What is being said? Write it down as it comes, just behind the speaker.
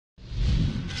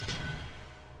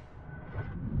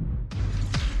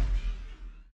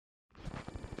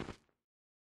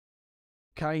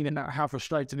Kane, and how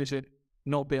frustrating is it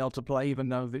not being able to play, even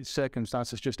though the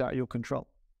circumstances just out of your control?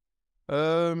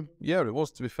 Yeah, it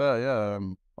was, to be fair. Yeah,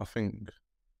 I think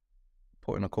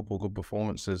put in a couple of good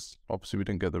performances. Obviously, we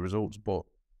didn't get the results, but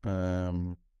I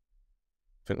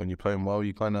think when you're playing well,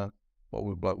 you kind of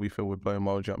we feel we're playing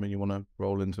well. Do you know what I mean? You want to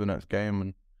roll into the next game,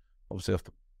 and obviously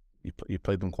after you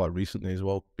played them quite recently as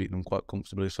well, beat them quite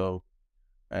comfortably. So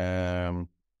it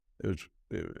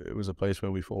was a place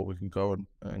where we thought we could go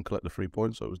and collect the 3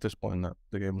 points. So it was disappointing that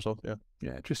the game was off. Yeah,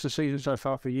 just the season so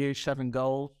far for you, 7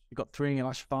 goals. You got 3 in your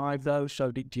last 5 though.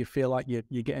 So do you feel like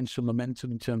you're getting some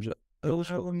momentum in terms of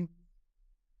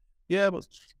yeah, but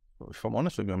if I'm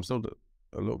honest with you, I'm still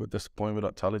a little bit disappointed with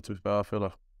that tally, to be fair. I feel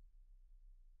like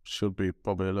should be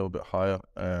probably a little bit higher.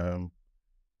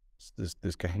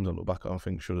 There's games I look back at, I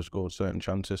think should have scored certain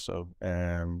chances. So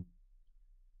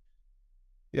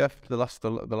yeah, the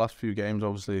last few games,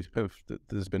 obviously,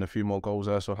 there's been a few more goals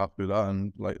there, so happy with that.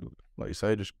 And like you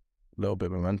say, just a little bit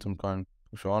of momentum, kind of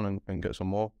push on and get some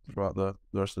more throughout the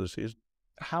rest of the season.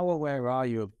 How aware are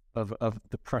you of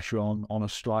the pressure on a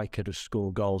striker to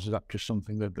score goals? Is that just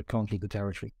something that comes with the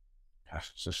territory?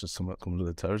 It's just something that comes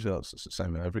with the territory. That's the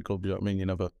same in every club. You know what I mean? You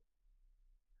never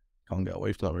can't get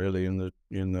away from that, really. In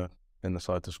the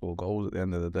side to score goals at the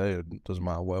end of the day, it doesn't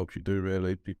matter what else you do,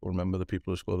 really. People remember the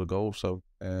people who score the goals. So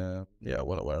yeah,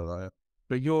 well aware of that. Yeah.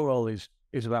 But your role is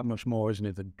about much more, isn't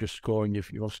it, than just scoring?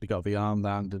 You've obviously got the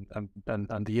armband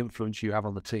and the influence you have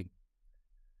on the team.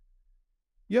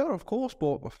 Yeah, of course,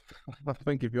 but I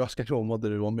think if you ask anyone what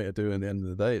they want me to do at the end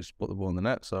of the day, it's put the ball in the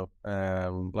net. So,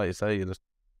 like you say, you just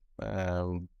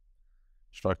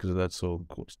strikers are there to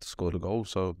score the goal.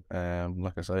 So,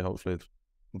 like I say, hopefully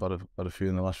I've had a few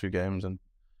in the last few games, and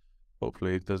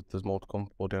hopefully there's more to come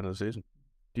before the end of the season.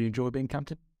 Do you enjoy being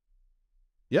captain?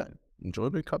 Yeah, enjoy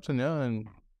being captain. Yeah, and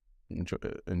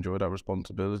enjoy that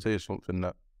responsibility. It's something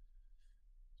that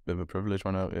it's a bit of a privilege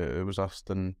when it was asked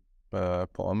and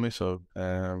put on me. So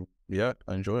yeah,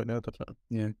 I enjoy it now, definitely.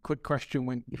 Yeah. Quick question: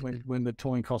 when the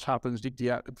toying cost happens, do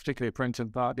you, particularly at Prenton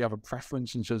Park, do you have a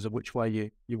preference in terms of which way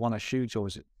you want to shoot, or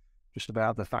is it just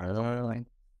about the fact?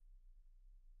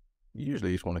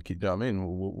 Usually, you just want to keep. You know what I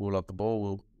mean, we'll have the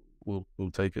ball. We'll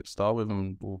take it to start with,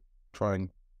 and we'll try and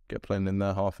get playing in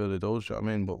there half early doors. You know what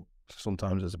I mean? But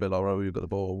sometimes it's a bit like, oh, you've got the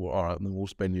ball, all right, and then we'll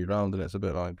spin you around, and it's a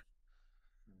bit like,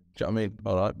 do you know what I mean?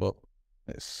 All right, but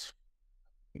it's. I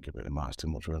think it really matters too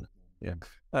much, really. Yeah.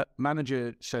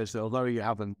 Manager says that although you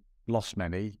haven't lost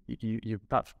many, you've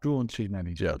perhaps drawn too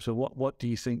many. Yeah. So what do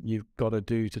you think you've got to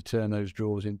do to turn those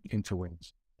draws into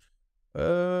wins?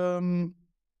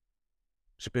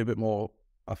 Should be a bit more.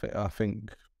 I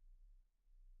think.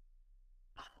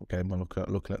 Okay, when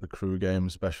looking at the Crew game,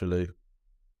 especially,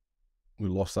 we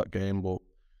lost that game, but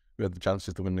we had the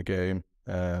chances to win the game.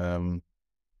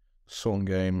 Sun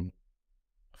game,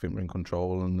 I think we're in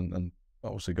control and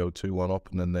obviously go 2-1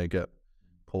 up, and then they get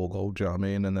poor goal. Do you know what I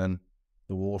mean? And then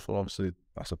the Warsaw, obviously,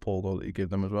 that's a poor goal that you give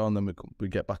them as well, and then we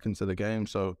get back into the game.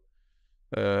 So,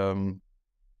 I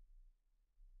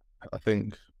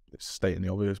think it's stating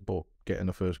the obvious, but getting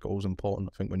the first goal is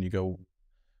important. I think when you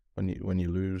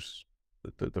lose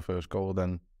the first goal,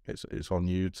 then it's on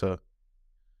you to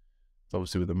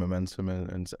obviously with the momentum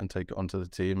and take it onto the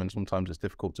team. And sometimes it's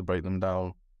difficult to break them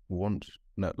down once,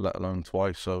 let alone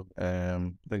twice. So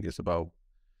I think it's about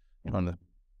trying to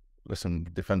listen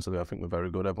defensively. I think we're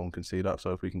very good. Everyone can see that.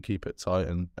 So if we can keep it tight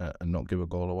and not give a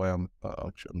goal away, I'm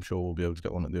sure we'll be able to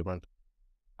get one at the other end.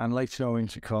 And later on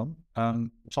to come,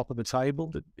 top of the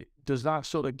table. Does that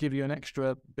sort of give you an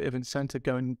extra bit of incentive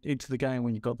going into the game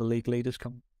when you've got the league leaders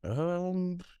coming?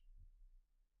 Not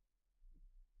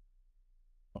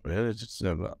really. It's just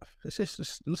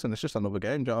listen. It's just another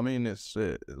game. Do you know what I mean? It's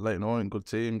Leyton Orient, good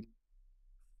team.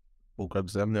 All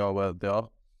credit to them. They are where they are,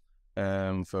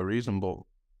 for a reason. But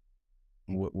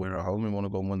we're at home. We want to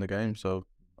go and win the game. So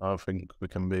I think we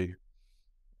can be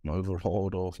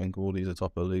overawed or think all these are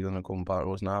top of the league and they're coming back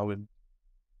to us now. We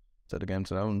take the game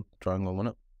to them and try and go win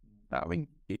it. I mean,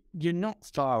 you're not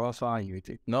far off, are you?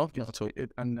 No, not at all.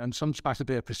 And some a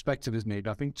bit of perspective is needed.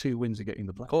 I think 2 wins are getting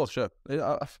the play. Of course, sure.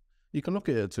 You can look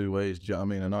at it 2 ways. Do you know what I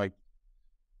mean? And I'm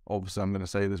going to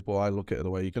say this, but I look at it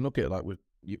the way you can look at it like we're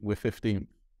 15th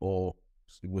or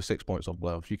we're 6 points off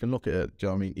playoffs. You can look at it. Do you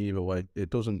know what I mean? Either way,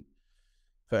 it doesn't.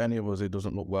 For any of us, it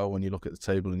doesn't look well when you look at the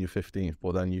table and you're 15th.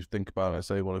 But then you think about it and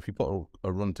say, well, if you put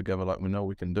a run together like we know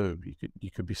we can do,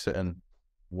 you could be sitting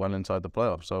well inside the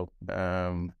playoffs. So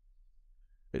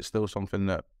it's still something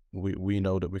that we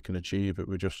know that we can achieve. It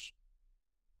we're just,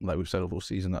 like we've said all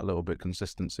season, that little bit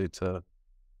consistency to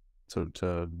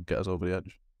get us over the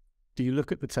edge. Do you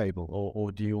look at the table, or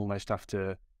do you almost have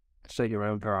to set your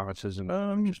own parameters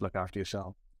and just look after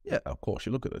yourself. Yeah, of course,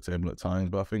 you look at the table at times,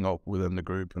 but I think within the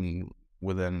group and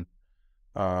within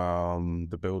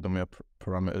the building, we have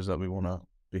parameters that we want to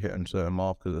be hitting certain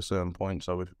markers at a certain point.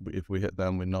 So if we hit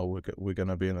them, we know we're going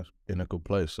to be in a good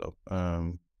place. So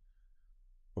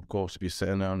of course, if you're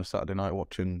sitting there on a Saturday night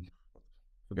watching,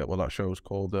 forget what that show's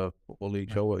called, the Football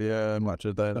League show, Match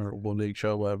of the Day, the Football League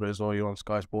show, whatever it is, or you're on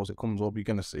Sky Sports, it comes up, you're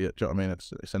going to see it. Do you know what I mean?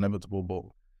 It's inevitable, but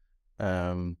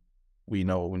we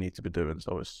know what we need to be doing,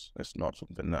 so it's not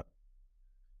something that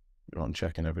you're on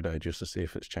checking every day just to see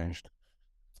if it's changed.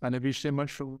 And have you seen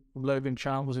much from Logan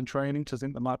Chalmers in training to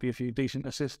think there might be a few decent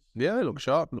assists? Yeah, he looks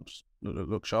sharp.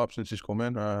 Looks sharp since he's come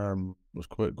in. Was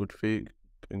quite good feet.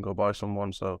 Can go by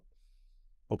someone. So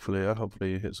hopefully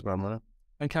he hits the ground running.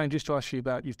 And Kane, just to ask you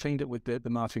about, you've teamed up with the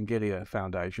Martin Gillier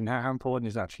Foundation. How important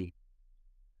is that to you?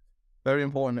 Very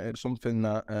important. It's something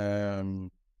that,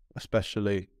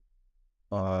 especially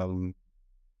the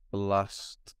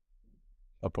last,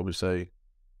 I'd probably say,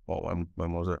 when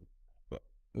was it?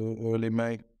 Early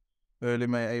May,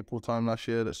 April time last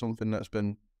year. That's something that's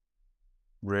been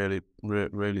really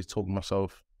tugged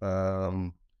myself,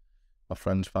 my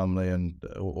friends, family, and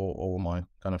all my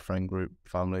kind of friend group,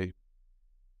 family.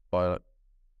 But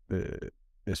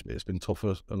it's been tough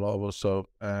for a lot of us. So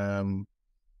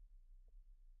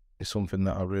it's something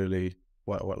that I really,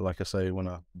 like I say, when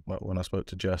I spoke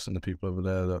to Jess and the people over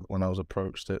there, that when I was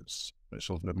approached, it's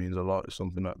something that means a lot. It's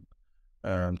something that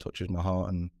touches my heart,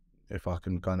 and if I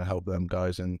can kind of help them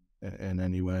guys in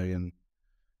any way and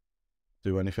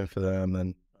do anything for them,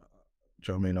 then,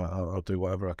 do you know what I mean? I'll do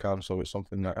whatever I can. So it's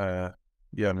something that,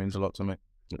 means a lot to me.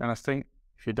 And I think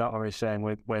Fiodata is saying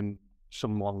when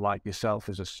someone like yourself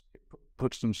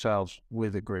puts themselves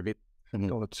with a group, it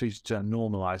not to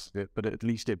normalise it, but at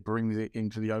least it brings it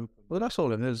into the open. Well, that's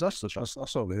all it is. That's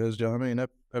all it is. Do you know what I mean?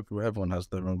 Everyone has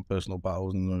their own personal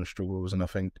battles and their own struggles, and I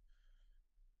think,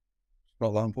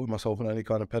 not that I'm putting myself on any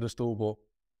kind of pedestal, but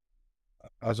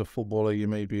as a footballer, you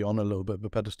may be on a little bit of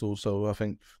a pedestal. So I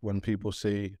think when people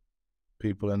see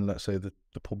people in, let's say, the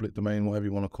public domain, whatever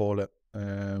you want to call it,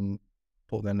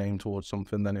 put their name towards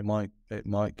something, then it might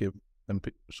give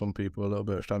some people a little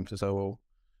bit of strength to say, well,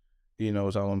 he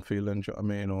knows how I'm feeling, do you know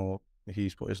what I mean? Or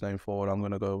he's put his name forward, I'm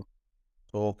going to go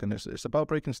talk. And it's about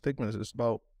breaking stigmas. It's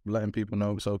about letting people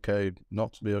know it's okay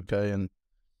not to be okay, and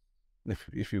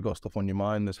if you've got stuff on your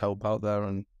mind, there's help out there,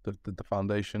 and the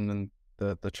foundation and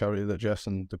the charity that Jess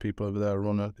and the people over there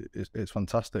run, it's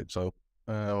fantastic. So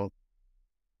it's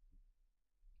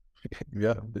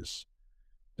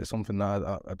something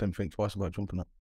that I didn't think twice about jumping at.